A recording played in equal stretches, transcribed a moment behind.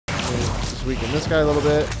Just weaken this guy a little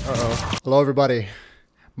bit. Uh-oh. Hello, everybody.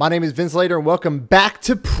 My name is Vince Later, and welcome back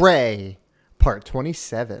to Prey, part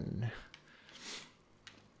 27.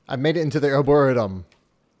 I made it into the Arboretum.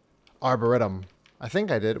 Arboretum. I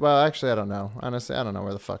think I did. Well, actually, I don't know. Honestly, I don't know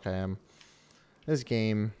where the fuck I am. This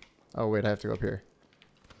game... Oh, wait, I have to go up here.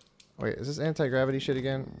 Wait, is this anti-gravity shit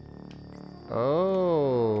again?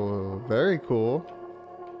 Oh, very cool.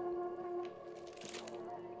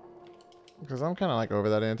 Because I'm kind of like over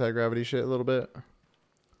that anti-gravity shit a little bit.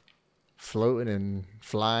 Floating and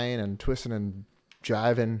flying and twisting and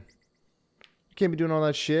jiving. You can't be doing all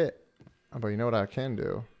that shit. Oh, but you know what I can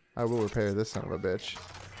do? I will repair this son of a bitch.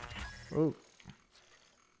 Ooh.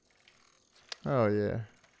 Oh, yeah.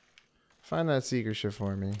 Find that seeker shit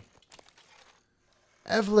for me.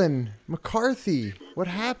 Evelyn McCarthy. What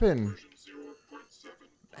happened?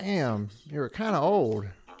 Damn. You were kind of old.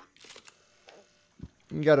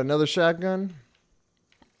 You got another shotgun?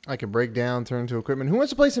 I can break down, turn into equipment. Who wants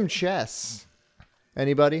to play some chess?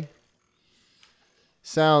 Anybody?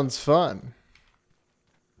 Sounds fun.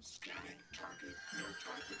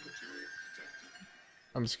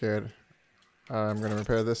 I'm scared. I'm going to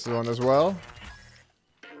repair this one as well.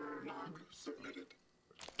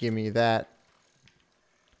 Give me that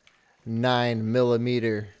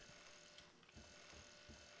 9mm.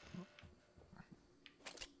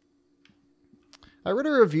 I read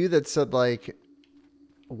a review that said, like,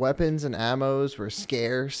 weapons and ammos were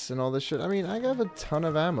scarce and all this shit. I mean, I have a ton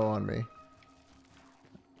of ammo on me.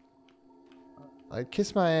 Like,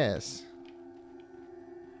 kiss my ass.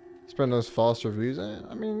 Spread those false reviews.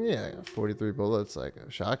 I mean, yeah, I got 43 bullets, like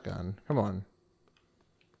a shotgun. Come on.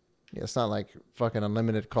 Yeah, it's not like fucking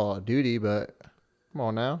unlimited Call of Duty, but come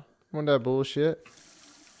on now. I want that bullshit.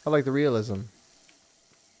 I like the realism.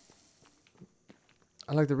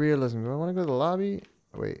 I like the realism. Do I want to go to the lobby?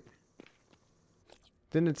 Wait.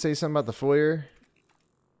 Didn't it say something about the foyer?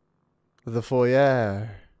 The foyer.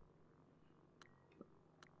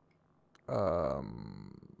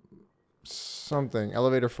 Something.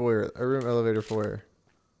 Elevator foyer. A room elevator foyer.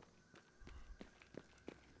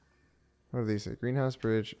 What do these say? Greenhouse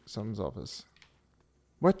bridge. Something's office.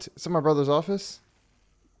 What? It's in my brother's office?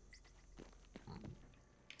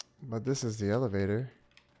 But this is the elevator.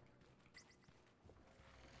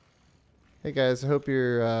 Hey guys, I hope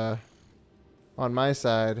you're on my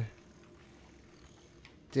side.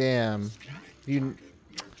 Damn. You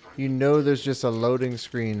know there's just a loading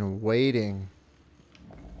screen waiting.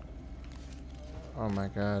 Oh my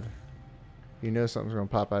god. You know something's gonna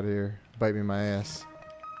pop out of here. Bite me in my ass.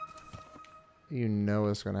 You know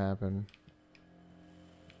what's gonna happen.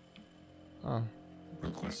 Oh.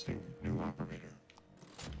 Requesting new operator.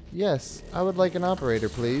 Yes, I would like an operator,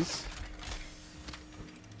 please.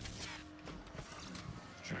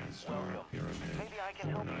 Maybe I can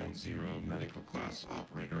help you. 490 medical class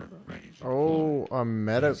operator ready to Oh, a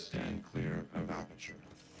medic. stand clear of aperture.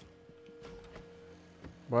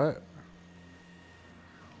 What?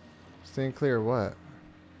 Staying clear of what?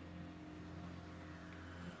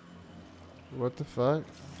 What the fuck?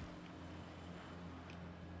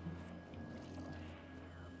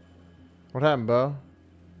 What happened, Bo?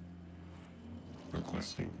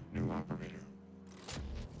 Requesting new operator.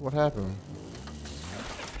 What happened?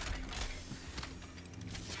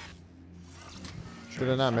 Did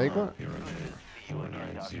I not make one?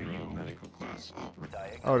 490 medical class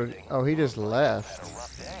operator. Oh, he just left.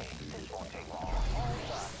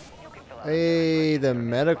 Hey, the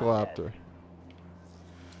medical opter.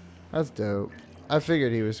 That's dope. I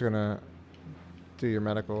figured he was gonna do your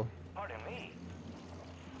medical.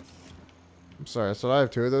 I'm sorry, so I have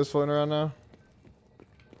two of those floating around now?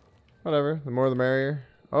 Whatever, the more the merrier.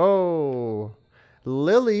 Oh,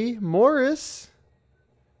 Lily Morris?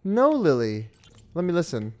 No, Lily. Let me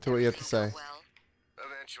listen to what you have to say.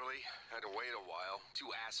 Eventually, had to wait a while.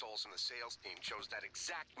 Two assholes in the sales team chose that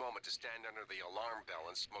exact moment to stand under the alarm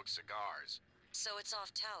bell and smoke cigars. So it's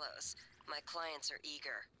off Talos. My clients are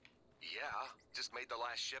eager. Yeah, just made the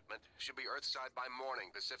last shipment. Should be Earthside by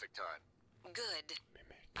morning, Pacific time. Good.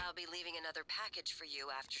 I'll be leaving another package for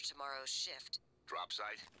you after tomorrow's shift. Drop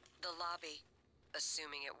site? The lobby.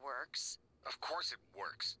 Assuming it works. Of course it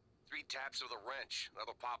works. 3 taps of the wrench.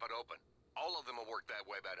 That'll pop it open. All of them will work that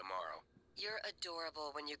way by tomorrow. You're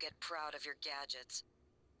adorable when you get proud of your gadgets.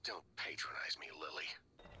 Don't patronize me,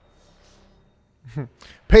 Lily.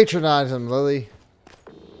 Patronize him, Lily.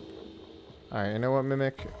 Alright, you know what,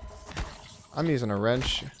 Mimic? I'm using a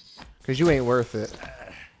wrench. Because you ain't worth it.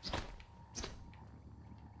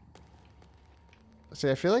 See,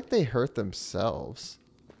 I feel like they hurt themselves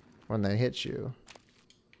when they hit you.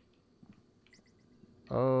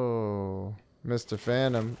 Oh. Mr.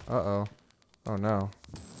 Phantom. Uh-oh. Oh, no.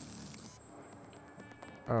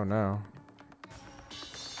 Oh, no.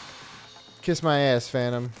 Kiss my ass,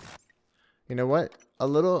 Phantom. You know what?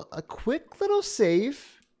 A quick little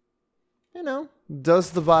save. You know,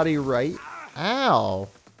 does the body right. Ow.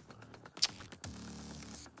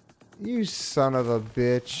 You son of a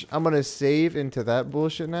bitch. I'm gonna save into that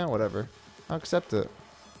bullshit now? Whatever. I'll accept it.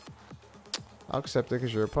 I'll accept it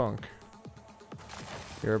because you're a punk.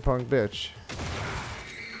 You're a punk bitch.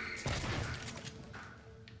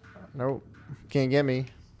 Nope. Can't get me.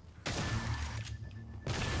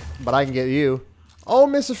 But I can get you. Oh,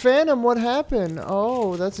 Mr. Phantom, what happened?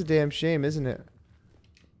 Oh, that's a damn shame, isn't it?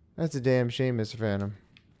 That's a damn shame, Mr. Phantom.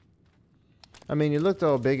 I mean, you looked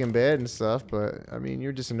all big and bad and stuff, but, I mean,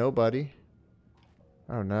 you're just a nobody.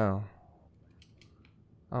 Oh, no.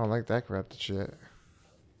 I don't like that corrupted shit.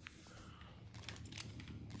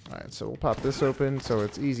 Alright, so we'll pop this open so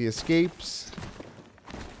it's easy escapes.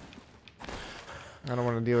 I don't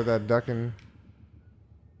want to deal with that ducking.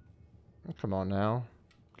 Oh, come on now.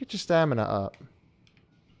 Get your stamina up.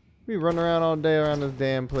 We run around all day around this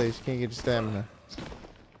damn place. You can't get your stamina.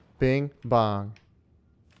 Bing, bong.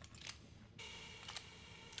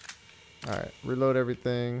 Alright, reload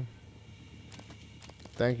everything.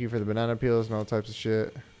 Thank you for the banana peels and all types of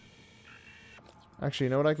shit. Actually, you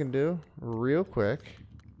know what I can do? Real quick.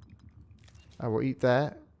 I will eat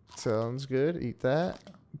that. Sounds good. Eat that.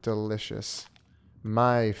 Delicious.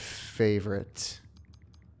 My favorite.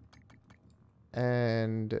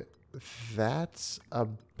 And that's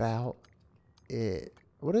about it.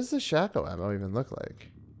 What does the shotgun ammo even look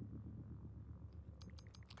like?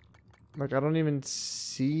 Like, I don't even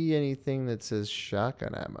see anything that says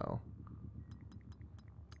shotgun ammo.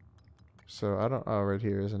 So, I don't... Oh, right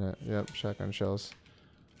here, isn't it? Yep, shotgun shells.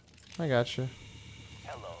 I gotcha.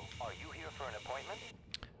 Hello, are you here for an appointment?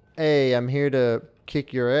 Hey, I'm here to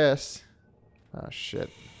kick your ass. Oh, shit.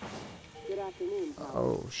 Good afternoon.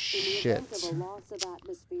 Oh, shit.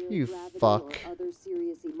 You You fuck.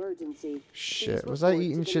 Emergency, Shit. Was I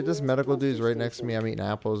eating shit? This medical dude's right next to me. I'm eating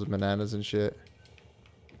apples and bananas and shit.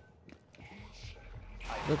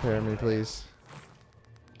 Repair me, please.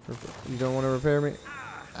 You don't want to repair me?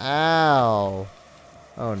 Ow.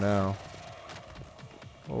 Oh, no.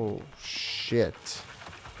 Oh, shit.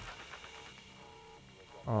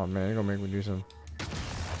 Oh, man. You're going to make me do some...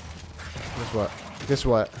 Guess what? Guess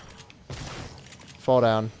what? Fall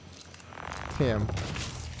down. Damn.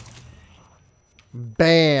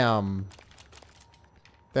 Bam!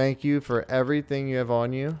 Thank you for everything you have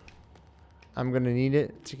on you. I'm going to need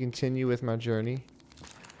it to continue with my journey.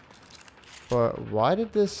 But why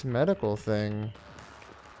did this medical thing,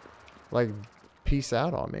 like, peace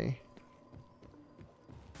out on me?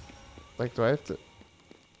 Like, do I have to...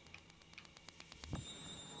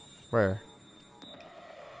 Where?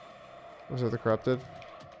 Was it the corrupted?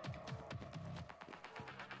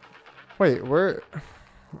 Wait, where...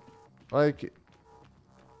 Like...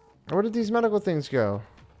 Where did these medical things go?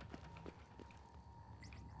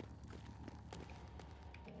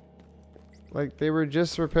 Like, they were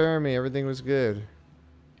just repairing me. Everything was good.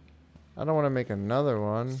 I don't want to make another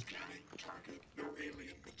one.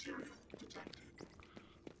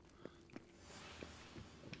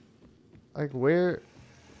 Like, where...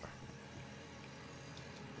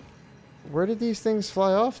 Where did these things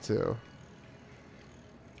fly off to?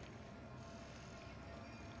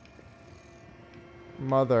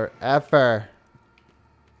 Mother effer.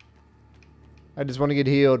 I just want to get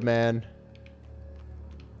healed, man.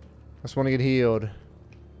 I just want to get healed.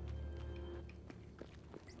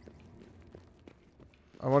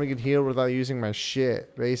 I want to get healed without using my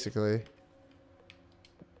shit, basically.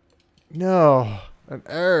 No. An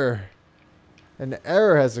error. An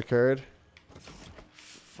error has occurred.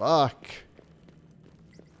 Fuck.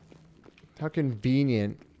 How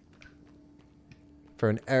convenient for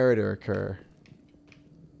an error to occur.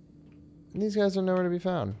 And these guys are nowhere to be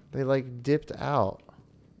found. They, like, dipped out.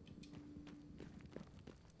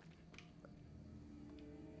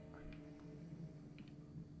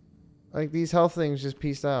 Like, these health things just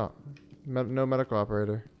pieced out. No medical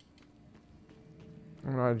operator. I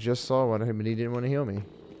don't know, I just saw one of him, but he didn't want to heal me.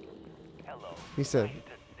 Hello. He said... Nice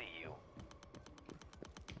to see you.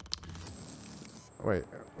 Wait,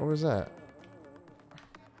 what was that?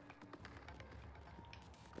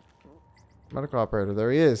 Medical operator,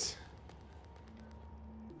 there he is.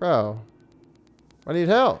 Bro. I need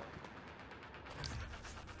help.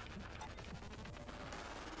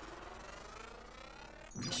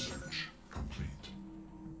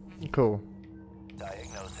 Cool.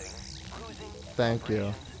 Diagnosing. Cruising. Thank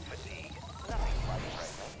you. Fatigue. Nothing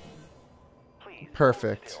life-threatening. Please.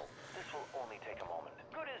 Perfect. This will only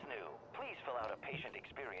patient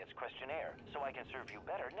experience questionnaire so I can serve you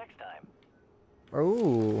better next time.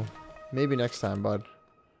 Oh, maybe next time, bud.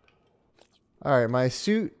 Alright, my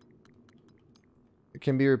suit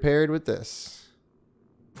can be repaired with this.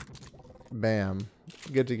 Bam.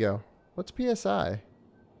 Good to go. What's PSI?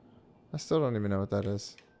 I still don't even know what that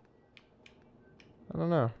is. I don't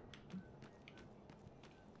know.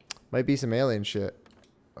 Might be some alien shit.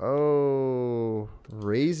 Oh,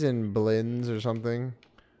 raisin blends or something.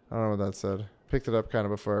 I don't know what that said. Picked it up kind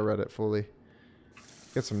of before I read it fully.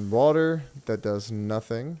 Get some water. That does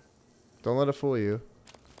nothing. Don't let it fool you.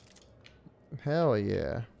 Hell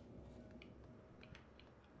yeah.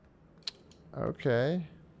 Okay.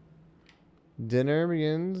 Dinner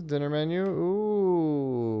begins. Dinner menu.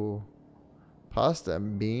 Ooh. Pasta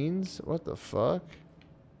and beans? What the fuck?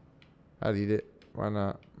 I'd eat it. Why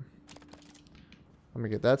not? Let me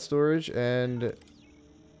get that storage and...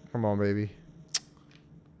 Come on, baby.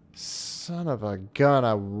 Son of a gun.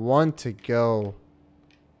 I want to go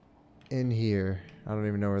in here. I don't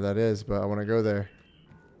even know where that is, but I want to go there.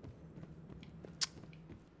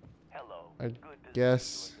 Hello. I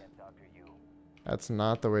guess that's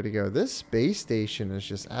not the way to go. This space station is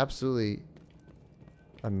just absolutely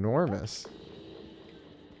enormous.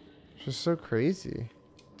 It's just so crazy.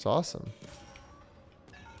 It's awesome.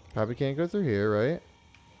 Probably can't go through here, right?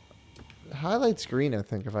 Highlights green, I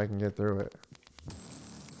think, if I can get through it.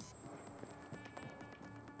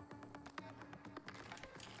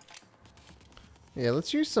 Yeah,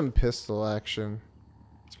 let's use some pistol action.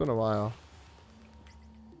 It's been a while.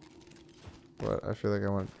 But I feel like I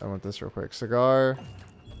want this real quick. Cigar.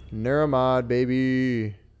 Neuramod,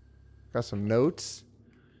 baby. Got some notes.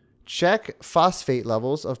 Check phosphate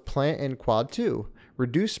levels of plant in quad 2.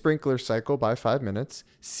 Reduce sprinkler cycle by 5 minutes.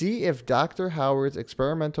 See if Dr. Howard's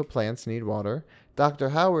experimental plants need water. Dr.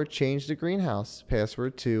 Howard changed the greenhouse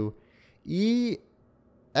password to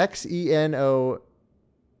EXENO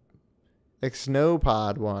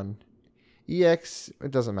Xenopod 1. EX, it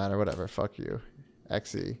doesn't matter, whatever. Fuck you.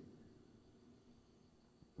 XE.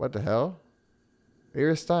 What the hell?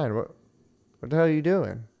 Iris Stein, what the hell are you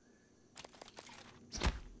doing?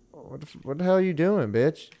 What the hell are you doing,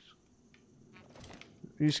 bitch?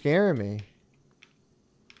 You scaring me.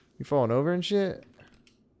 You falling over and shit?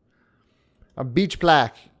 A beach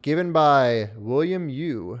plaque given by William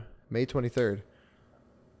Yu, May 23rd.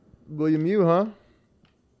 William Yu, huh?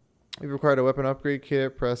 You've required a weapon upgrade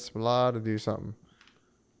kit. Press blah to do something.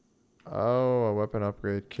 Oh, a weapon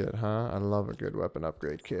upgrade kit, huh? I love a good weapon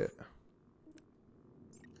upgrade kit.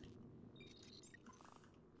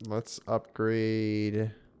 Let's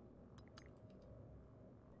upgrade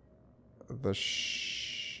the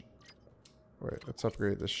wait, let's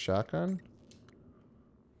upgrade the shotgun.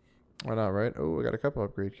 Why not, right? Oh, we got a couple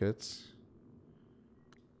upgrade kits.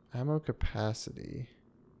 Ammo capacity.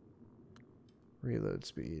 Reload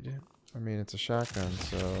speed. I mean, it's a shotgun,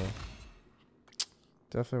 so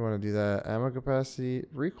definitely want to do that. Ammo capacity.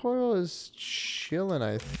 Recoil is chilling,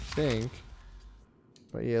 I think.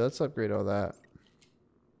 But yeah, let's upgrade all that.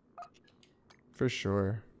 For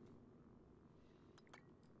sure.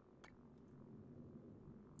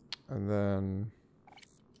 And then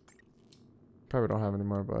probably don't have any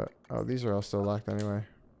more, but oh, these are all still locked anyway.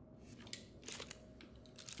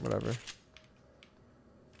 Whatever.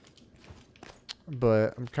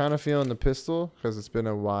 But I'm kind of feeling the pistol because it's been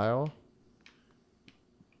a while.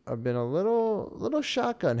 I've been a little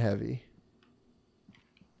shotgun heavy.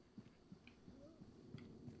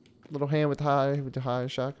 Little hand with the high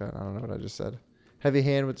shotgun. I don't know what I just said. Heavy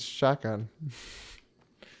hand with the shotgun.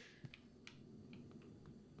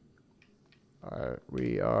 Alright,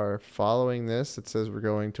 we are following this. It says we're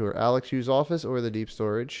going to Alex Yu's office or the deep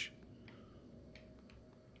storage.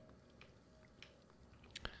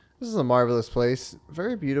 This is a marvelous place.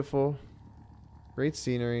 Very beautiful. Great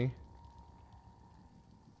scenery.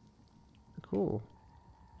 Cool.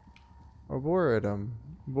 Arboretum.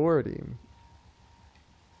 Arboretum.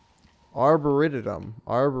 Arboretum.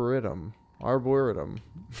 Arboretum. Arboretum.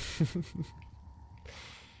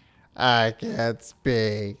 I can't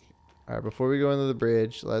speak. Alright, before we go into the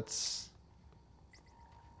bridge, let's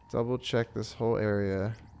double check this whole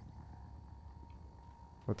area.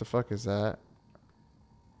 What the fuck is that?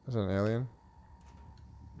 Is that an alien?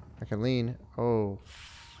 I can lean. Oh,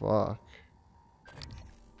 fuck.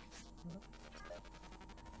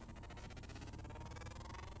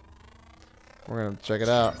 We're gonna check it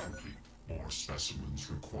out. More specimens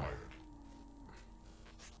required.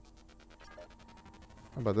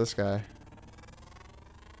 How about this guy?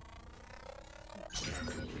 Scan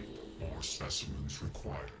complete. More specimens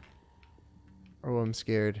required. Oh, I'm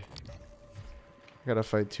scared. I gotta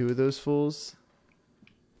fight 2 of those fools.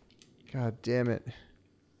 God damn it.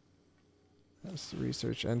 That's the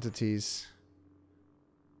research entities.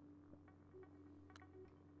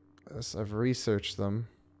 Yes, I've researched them.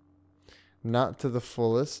 Not to the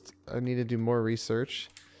fullest. I need to do more research.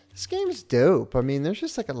 This game is dope. I mean, there's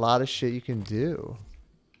just like a lot of shit you can do.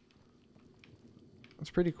 It's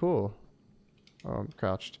pretty cool. Oh, I'm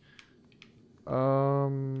crouched. Do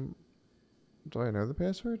I know the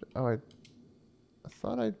password? Oh, I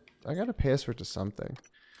thought I got a password to something.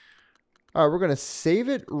 All right, we're gonna save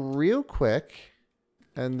it real quick,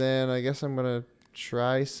 and then I guess I'm gonna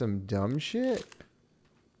try some dumb shit.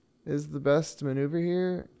 Is the best maneuver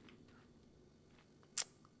here?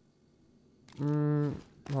 Hold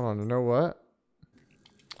on. You know what?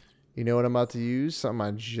 You know what I'm about to use? Something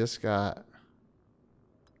I just got.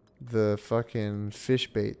 The fucking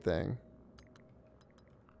fish bait thing.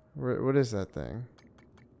 What is that thing?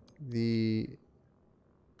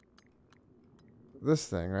 This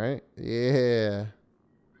thing, right? Yeah.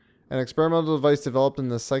 An experimental device developed in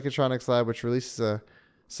the Psychotronics lab which releases a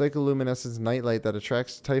psycholuminescence nightlight that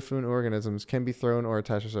attracts typhoon organisms, can be thrown or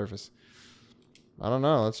attached to surface. I don't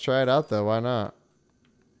know. Let's try it out though. Why not?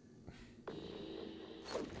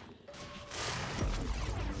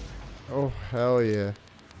 Oh, hell yeah.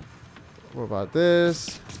 What about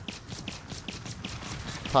this?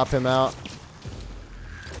 Pop him out.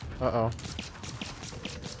 Uh-oh.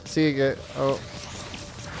 See you get... Oh.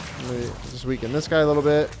 Let me just weaken this guy a little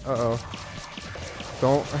bit. Uh-oh.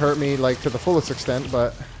 Don't hurt me, like, to the fullest extent,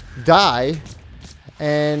 but... Die.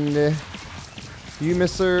 And... you,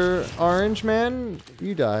 Mr. Orange Man,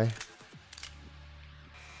 you die.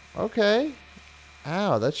 Okay.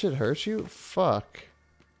 Ow, that shit hurt you? Fuck.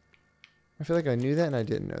 I feel like I knew that and I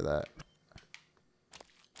didn't know that.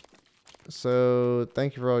 So,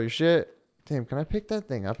 thank you for all your shit. Damn, can I pick that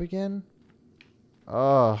thing up again?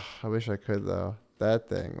 Oh, I wish I could though. That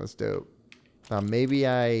thing was dope. Now, maybe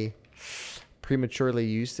I prematurely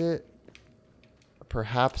used it.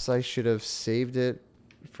 Perhaps I should have saved it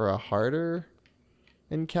for a harder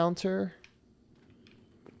encounter.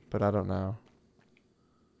 But I don't know.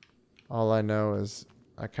 All I know is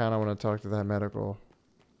I kind of want to talk to that medical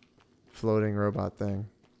floating robot thing.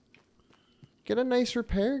 Get a nice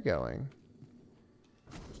repair going.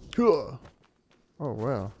 Oh,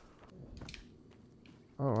 wow.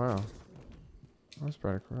 Oh, wow. That's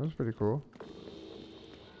pretty cool. That's pretty cool.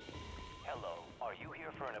 Hello, are you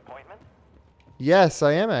here for an appointment? Yes,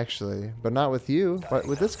 I am actually. But not with you, but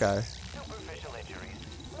with this guy. Superficial injuries.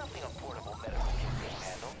 Nothing a portable medical kit can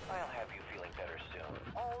handle. I'll have you feeling better soon.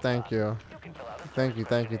 All Thank done. you. You can fill out a Thank you,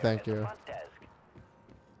 thank you, questionnaire thank at the you. front desk.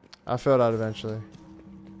 I'll fill it out eventually.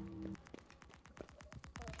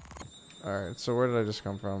 Alright, so where did I just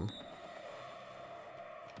come from?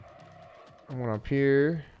 I went up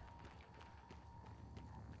here.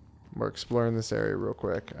 We're exploring this area real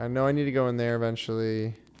quick. I know I need to go in there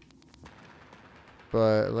eventually.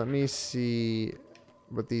 But let me see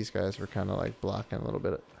what these guys were kind of like blocking a little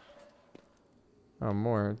bit. Oh,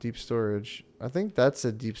 more. Deep storage. I think that's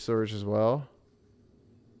a deep storage as well.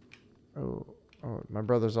 Oh, my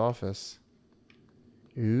brother's office.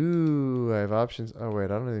 Ooh, I have options. Oh, wait.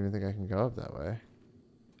 I don't even think I can go up that way.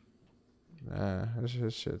 Nah,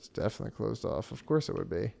 this shit's definitely closed off. Of course it would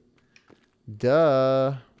be.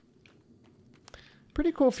 Duh.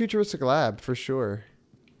 Pretty cool futuristic lab, for sure.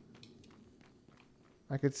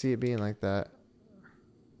 I could see it being like that.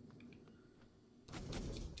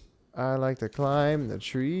 I like to climb the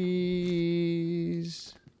trees.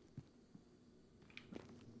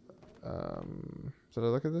 Did I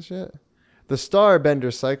look at this yet? The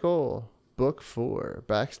Starbender Cycle, Book 4,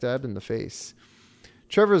 Backstabbed in the Face.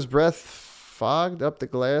 Trevor's breath fogged up the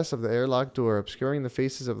glass of the airlock door, obscuring the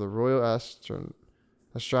faces of the Royal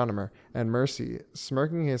Astronomer and Mercy,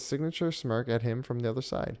 smirking his signature smirk at him from the other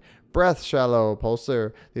side. Breath, shallow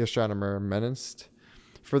pulsar, the astronomer menaced.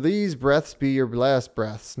 For these breaths be your last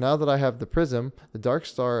breaths. Now that I have the prism, the dark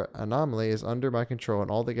star anomaly is under my control, and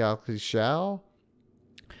all the galaxies shall...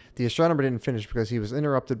 The astronomer didn't finish because he was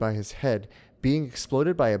interrupted by his head being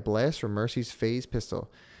exploded by a blast from Mercy's phase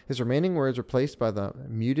pistol. His remaining words replaced by the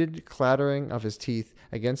muted clattering of his teeth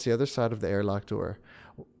against the other side of the airlock door.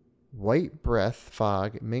 White breath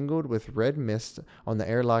fog mingled with red mist on the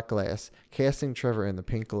airlock glass, casting Trevor in the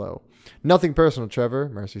pink glow. Nothing personal, Trevor,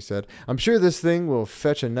 Mercy said. I'm sure this thing will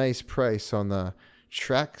fetch a nice price on the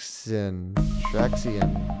Traxian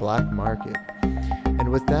black market. And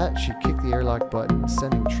with that, she kicked the airlock button,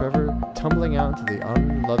 sending Trevor tumbling out into the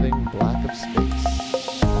unloving black of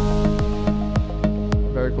space.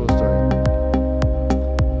 Very cool story.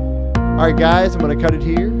 Alright guys, I'm going to cut it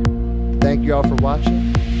here. Thank you all for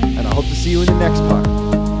watching, and I hope to see you in the next part.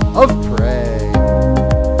 of Prey.